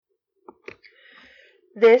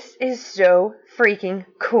This is so freaking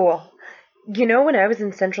cool. You know, when I was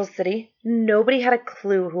in Central City, nobody had a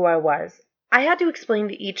clue who I was. I had to explain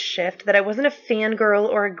to each shift that I wasn't a fangirl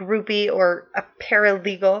or a groupie or a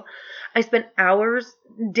paralegal. I spent hours,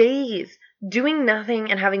 days, doing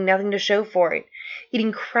nothing and having nothing to show for it,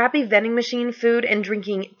 eating crappy vending machine food and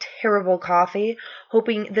drinking terrible coffee,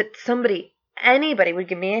 hoping that anybody would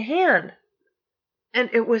give me a hand. And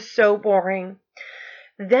it was so boring.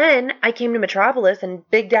 Then I came to Metropolis and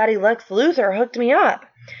Big Daddy Lex Luthor hooked me up.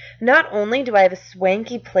 Not only do I have a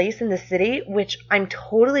swanky place in the city, which I'm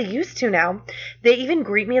totally used to now, they even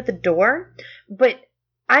greet me at the door, but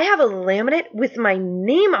I have a laminate with my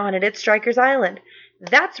name on it at Stryker's Island.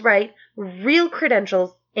 That's right, real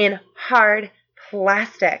credentials in hard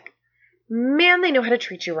plastic. Man, they know how to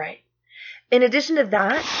treat you right. In addition to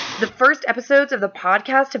that, the first episodes of the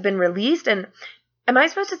podcast have been released and, am I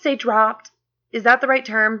supposed to say dropped? Is that the right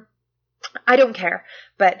term? I don't care,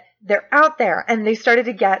 but they're out there and they started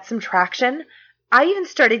to get some traction. I even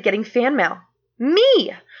started getting fan mail.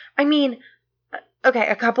 Me! I mean, okay,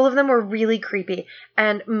 a couple of them were really creepy,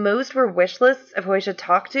 and most were wish lists of who I should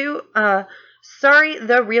talk to. Sorry,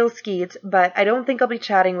 the real Skeets, but I don't think I'll be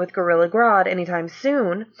chatting with Gorilla Grodd anytime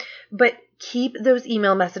soon. But keep those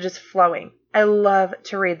email messages flowing. I love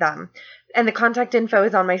to read them. And the contact info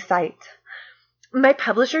is on my site. My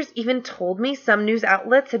publishers even told me some news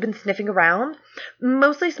outlets have been sniffing around,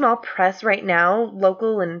 mostly small press right now,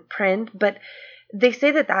 local and print, but they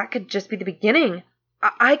say that could just be the beginning.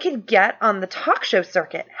 I could get on the talk show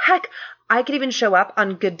circuit. Heck, I could even show up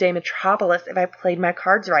on Good Day Metropolis if I played my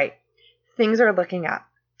cards right. Things are looking up.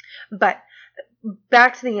 But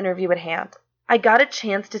back to the interview at hand. I got a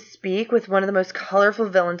chance to speak with one of the most colorful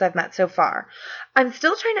villains I've met so far. I'm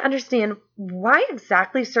still trying to understand why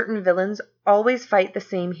exactly certain villains always fight the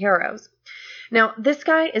same heroes. Now, this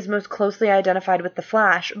guy is most closely identified with the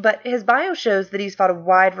Flash, but his bio shows that he's fought a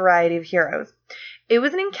wide variety of heroes. It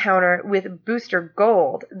was an encounter with Booster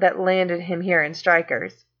Gold that landed him here in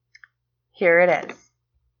Strikers. Here it is.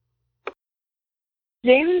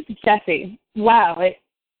 James Jesse. Wow, it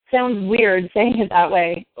sounds weird saying it that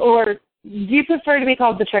way. Or do you prefer to be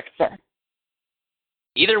called the Trickster?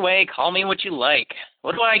 Either way, call me what you like.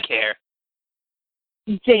 What do I care?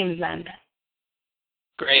 James, then.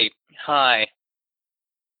 Great. Hi.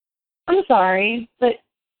 I'm sorry, but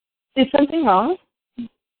is something wrong?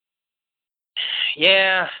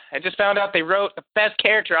 Yeah, I just found out they wrote the best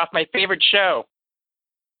character off my favorite show.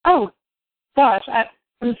 Oh, gosh,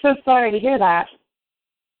 I'm so sorry to hear that.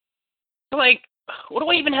 Like, what do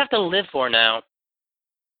I even have to live for now?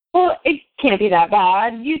 Well, it can't be that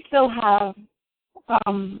bad. You still have,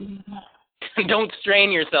 Don't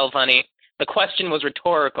strain yourself, honey. The question was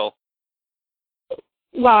rhetorical.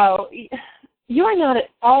 Wow, you're not at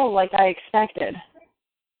all like I expected.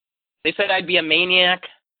 They said I'd be a maniac,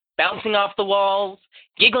 bouncing off the walls,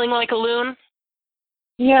 giggling like a loon.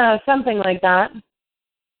 Yeah, something like that.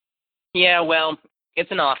 Yeah, well,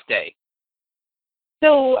 it's an off day.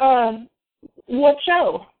 So, what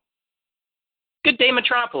show? Good Day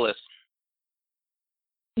Metropolis.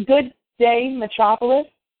 Good Day Metropolis?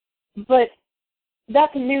 But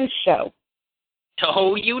that's a news show.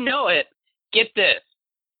 Oh, you know it. Get this.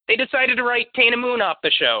 They decided to write Tana Moon off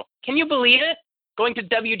the show. Can you believe it? Going to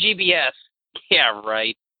WGBS. Yeah,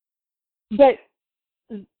 right. But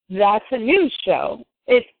that's a news show.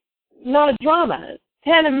 It's not a drama.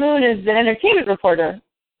 Tana Moon is an entertainment reporter.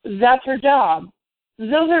 That's her job.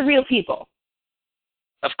 Those are real people.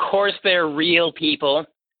 Of course they're real people.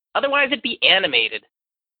 Otherwise it'd be animated.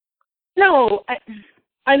 No,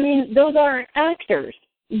 I mean, those aren't actors.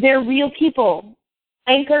 They're real people.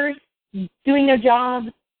 Anchors, doing their job,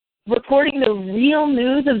 reporting the real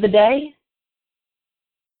news of the day.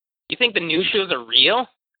 You think the news shows are real?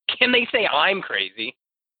 Can they say I'm crazy?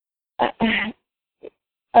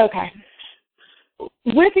 Okay.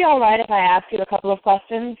 Would it be all right if I ask you a couple of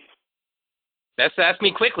questions? Best ask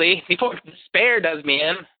me quickly before despair does me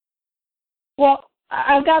in. Well,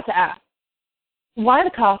 I've got to ask. Why the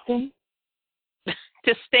costume?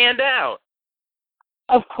 To stand out.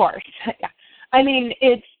 Of course. I mean,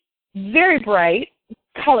 it's very bright,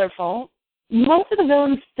 colorful. Most of the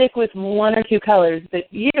villains stick with one or two colors,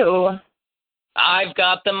 but you... I've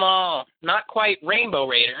got them all. Not quite Rainbow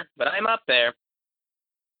Raider, but I'm up there.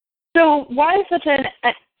 So why such an,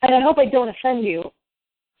 and I hope I don't offend you,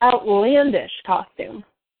 outlandish costume?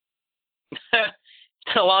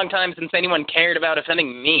 It's a long time since anyone cared about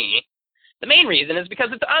offending me. The main reason is because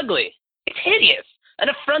it's ugly. It's hideous. An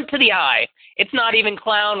affront to the eye. It's not even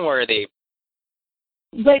clown-worthy.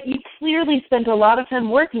 But you clearly spent a lot of time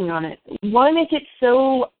working on it. Why make it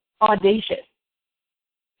so audacious?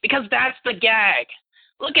 Because that's the gag.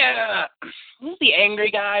 Look at, who's the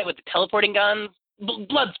angry guy with the teleporting guns?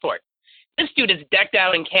 Bloodsport. This dude is decked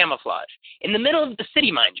out in camouflage. In the middle of the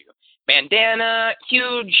city, mind you. Bandana,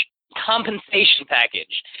 huge compensation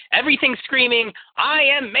package. Everything screaming, I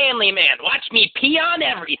am manly man, watch me pee on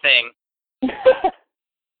everything.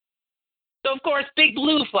 So, of course, Big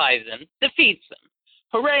Blue flies in, defeats them.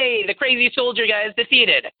 Hooray, the crazy soldier guy is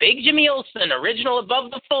defeated. Big Jimmy Olsen, original above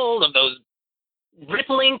the fold of those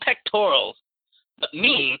rippling pectorals. But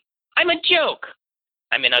me, I'm a joke.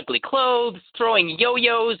 I'm in ugly clothes, throwing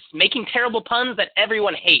yo-yos, making terrible puns that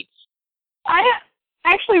everyone hates. I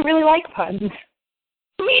actually really like puns.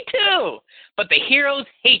 Me too! But the heroes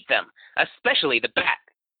hate them, especially the Bat.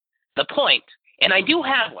 The point, and I do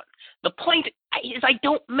have one, the point is I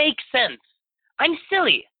don't make sense. I'm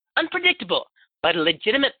silly, unpredictable, but a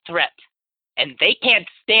legitimate threat. And they can't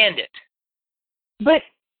stand it. But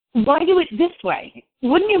why do it this way?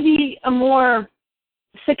 Wouldn't you be a more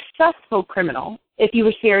successful criminal if you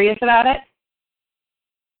were serious about it?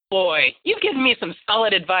 Boy, you've given me some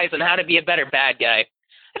solid advice on how to be a better bad guy.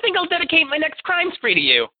 I think I'll dedicate my next crime spree to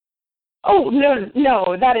you. Oh,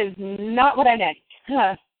 no, that is not what I meant.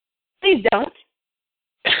 Please don't.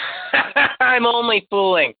 I'm only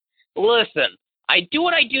fooling. Listen, I do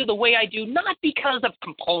what I do the way I do not because of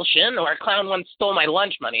compulsion or a clown once stole my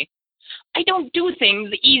lunch money. I don't do things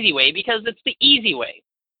the easy way because it's the easy way.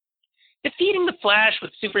 Defeating the Flash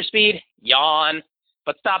with super speed? Yawn.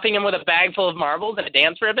 But stopping him with a bag full of marbles and a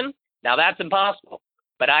dance ribbon? Now that's impossible.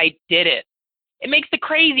 But I did it. It makes it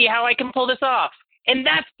crazy how I can pull this off. And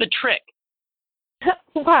that's the trick.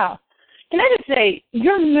 Wow. Can I just say,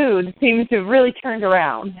 your mood seems to have really turned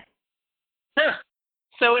around. Huh.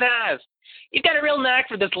 So it has. You've got a real knack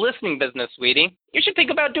for this listening business, sweetie. You should think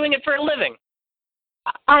about doing it for a living.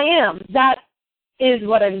 I am. That is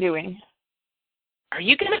what I'm doing. Are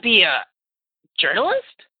you going to be a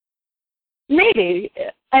journalist? Maybe.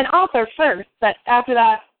 An author first, but after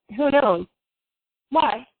that, who knows?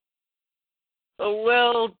 Why?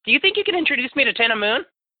 Well, do you think you can introduce me to Tana Moon?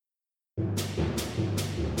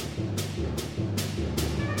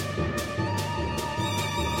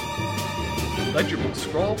 Legible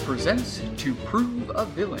Scrawl presents To Prove a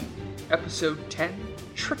Villain, Episode 10,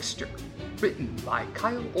 Trickster, written by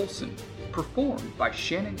Kyle Olson, performed by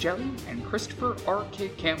Shannon Jelly and Christopher R.K.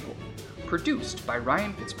 Campbell, produced by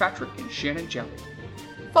Ryan Fitzpatrick and Shannon Jelly.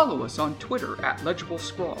 Follow us on Twitter at Legible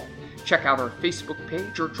Scrawl, check out our Facebook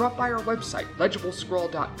page, or drop by our website,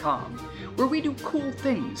 legiblescrawl.com, where we do cool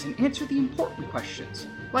things and answer the important questions,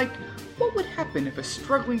 like what would happen if a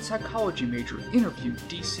struggling psychology major interviewed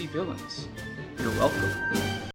DC villains? You're welcome.